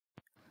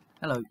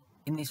Hello,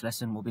 in this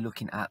lesson we'll be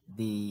looking at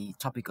the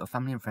topic of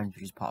family and friends,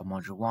 which is part of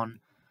module 1,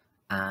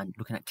 and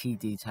looking at key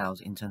details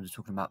in terms of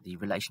talking about the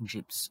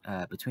relationships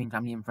between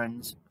family and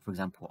friends, for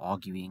example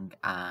arguing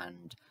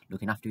and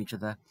looking after each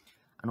other,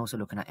 and also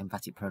looking at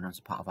emphatic pronouns as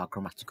part of our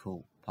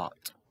grammatical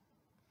part.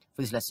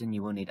 For this lesson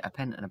you will need a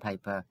pen and a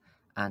paper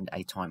and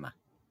a timer.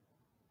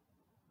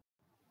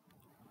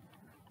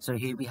 So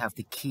here we have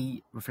the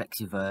key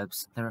reflexive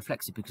verbs. They're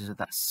reflexive because of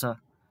that "s"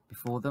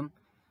 before them.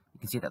 You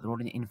can see that they're all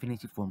in the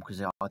infinitive form because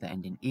they either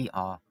end in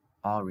ER,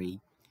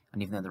 RE,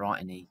 and even though there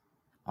aren't any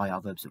IR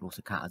verbs that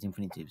also count as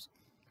infinitives.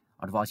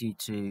 I'd advise you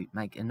to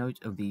make a note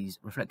of these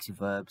reflexive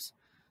verbs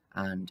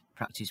and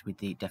practice with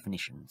the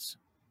definitions.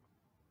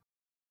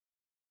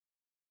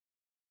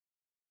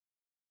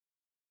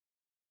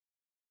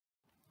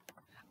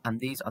 And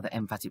these are the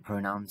emphatic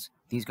pronouns.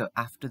 These go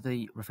after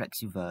the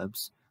reflexive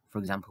verbs. For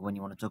example, when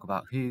you want to talk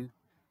about who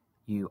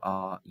you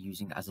are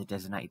using as a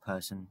designated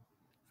person.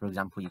 For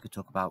example, you could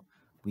talk about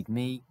with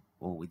me,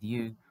 or with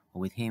you,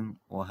 or with him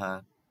or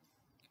her.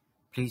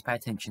 Please pay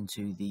attention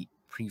to the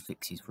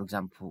prefixes. For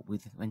example,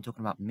 when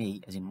talking about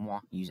me, as in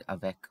moi, you use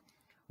avec,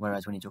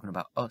 whereas when you're talking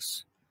about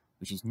us,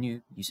 which is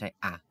nous, you say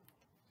à.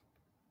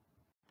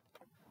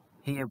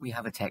 Here we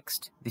have a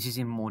text. This is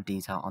in more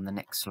detail on the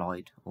next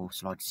slide, or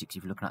slide 6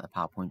 if you're looking at the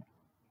PowerPoint.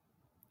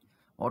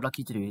 What I'd like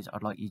you to do is,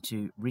 I'd like you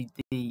to read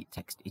the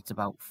text. It's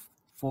about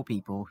 4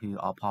 people who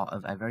are part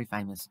of a very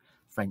famous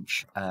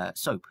French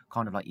soap,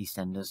 kind of like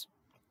EastEnders.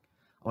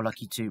 I would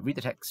like you to read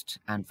the text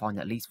and find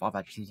at least 5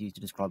 adjectives used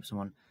to describe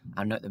someone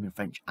and note them in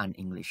French and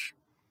English.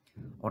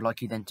 I would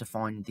like you then to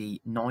find the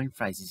 9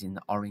 phrases in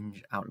the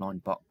orange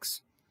outlined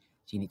box.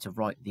 So you need to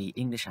write the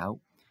English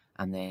out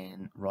and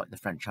then write the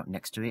French out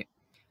next to it.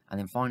 And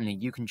then finally,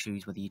 you can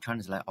choose whether you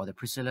translate either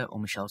Priscilla or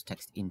Michelle's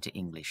text into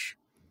English.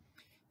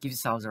 Give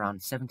yourselves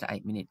around 7 to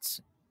 8 minutes.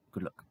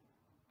 Good luck.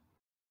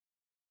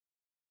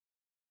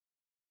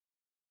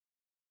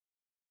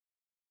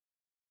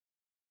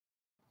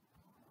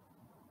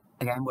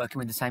 Again, working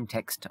with the same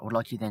text, I would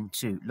like you then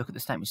to look at the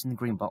statements in the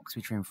green box,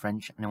 which are in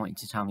French, and I want you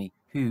to tell me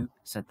who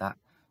said that.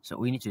 So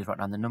all you need to do is write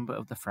down the number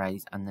of the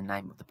phrase and the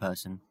name of the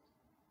person.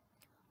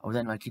 I would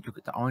then like you to look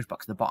at the orange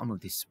box at the bottom of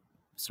this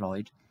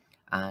slide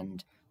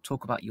and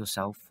talk about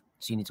yourself.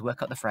 So you need to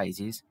work out the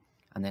phrases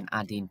and then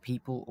add in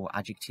people or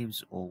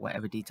adjectives or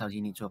whatever details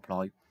you need to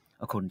apply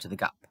according to the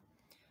gap.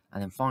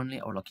 And then finally,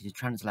 I would like you to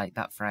translate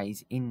that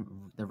phrase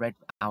in the red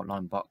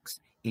outline box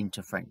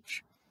into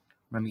French.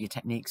 Remember your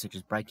techniques such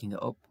as breaking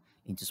it up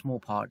into small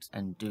parts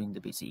and doing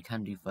the bits that you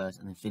can do first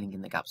and then filling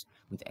in the gaps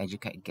with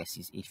educated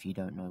guesses if you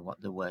don't know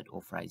what the word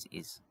or phrase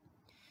is.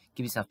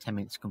 Give yourself 10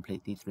 minutes to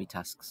complete these 3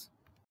 tasks.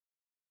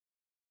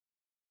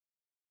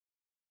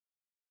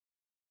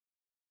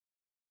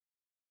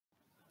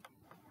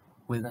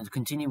 We're going to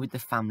continue with the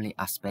family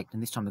aspect,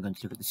 and this time we're going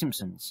to look at The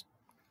Simpsons.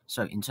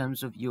 So in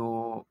terms of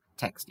your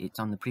text, it's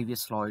on the previous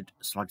slide,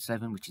 slide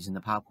 7, which is in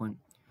the PowerPoint,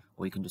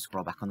 or you can just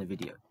scroll back on the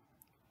video.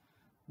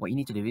 What you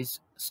need to do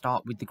is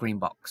start with the green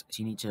box.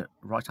 So you need to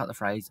write out the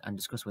phrase and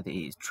discuss whether it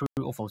is true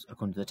or false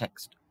according to the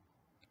text.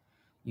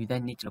 You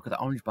then need to look at the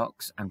orange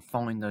box and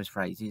find those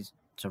phrases.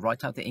 So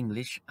write out the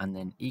English and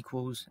then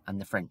equals and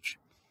the French.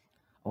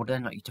 I would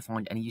then like you to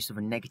find any use of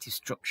a negative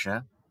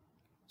structure.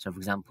 So for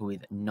example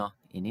with "ne"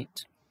 in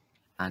it,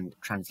 and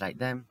translate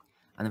them.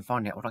 And then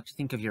finally I would like to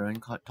think of your own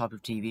type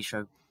of TV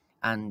show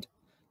and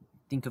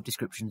think of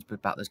descriptions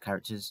about those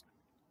characters.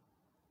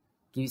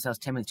 Give yourselves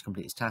 10 minutes to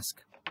complete this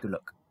task. Good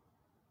luck.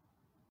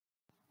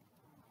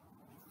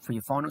 For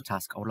your final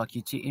task, I would like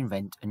you to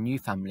invent a new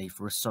family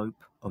for a soap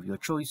of your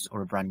choice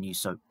or a brand new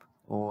soap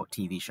or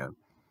TV show.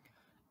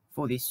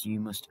 For this, you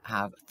must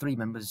have 3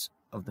 members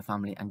of the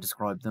family and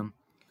describe them.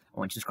 I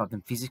want you to describe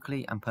them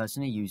physically and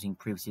personally using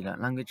previously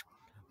learnt language,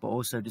 but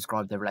also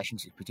describe their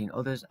relationships between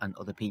others and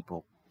other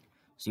people.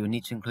 So you'll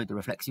need to include the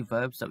reflexive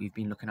verbs that we've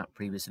been looking at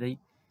previously,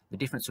 the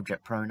different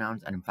subject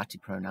pronouns and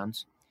emphatic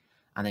pronouns,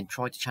 and then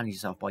try to challenge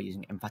yourself by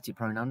using emphatic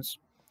pronouns,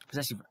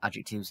 possessive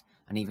adjectives,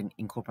 and even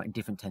incorporating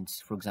different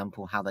tenses, for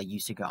example, how they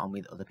used to get on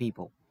with other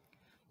people.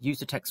 Use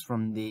the text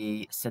from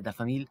the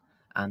Famille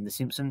and The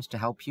Simpsons to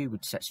help you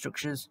with set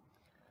structures,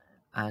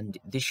 and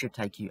this should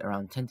take you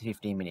around 10 to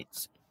 15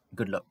 minutes.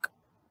 Good luck.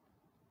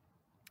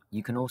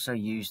 You can also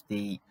use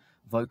the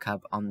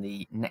vocab on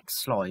the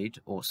next slide,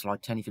 or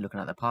slide 10 if you're looking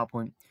at the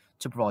PowerPoint,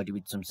 to provide you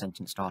with some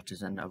sentence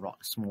starters and a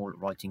small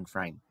writing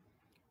frame.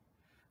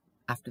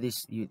 After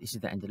this, this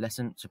is the end of the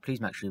lesson, so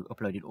please make sure you've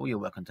uploaded all your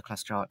work onto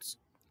class charts.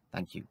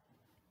 Thank you.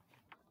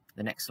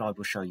 The next slide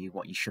will show you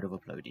what you should have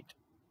uploaded.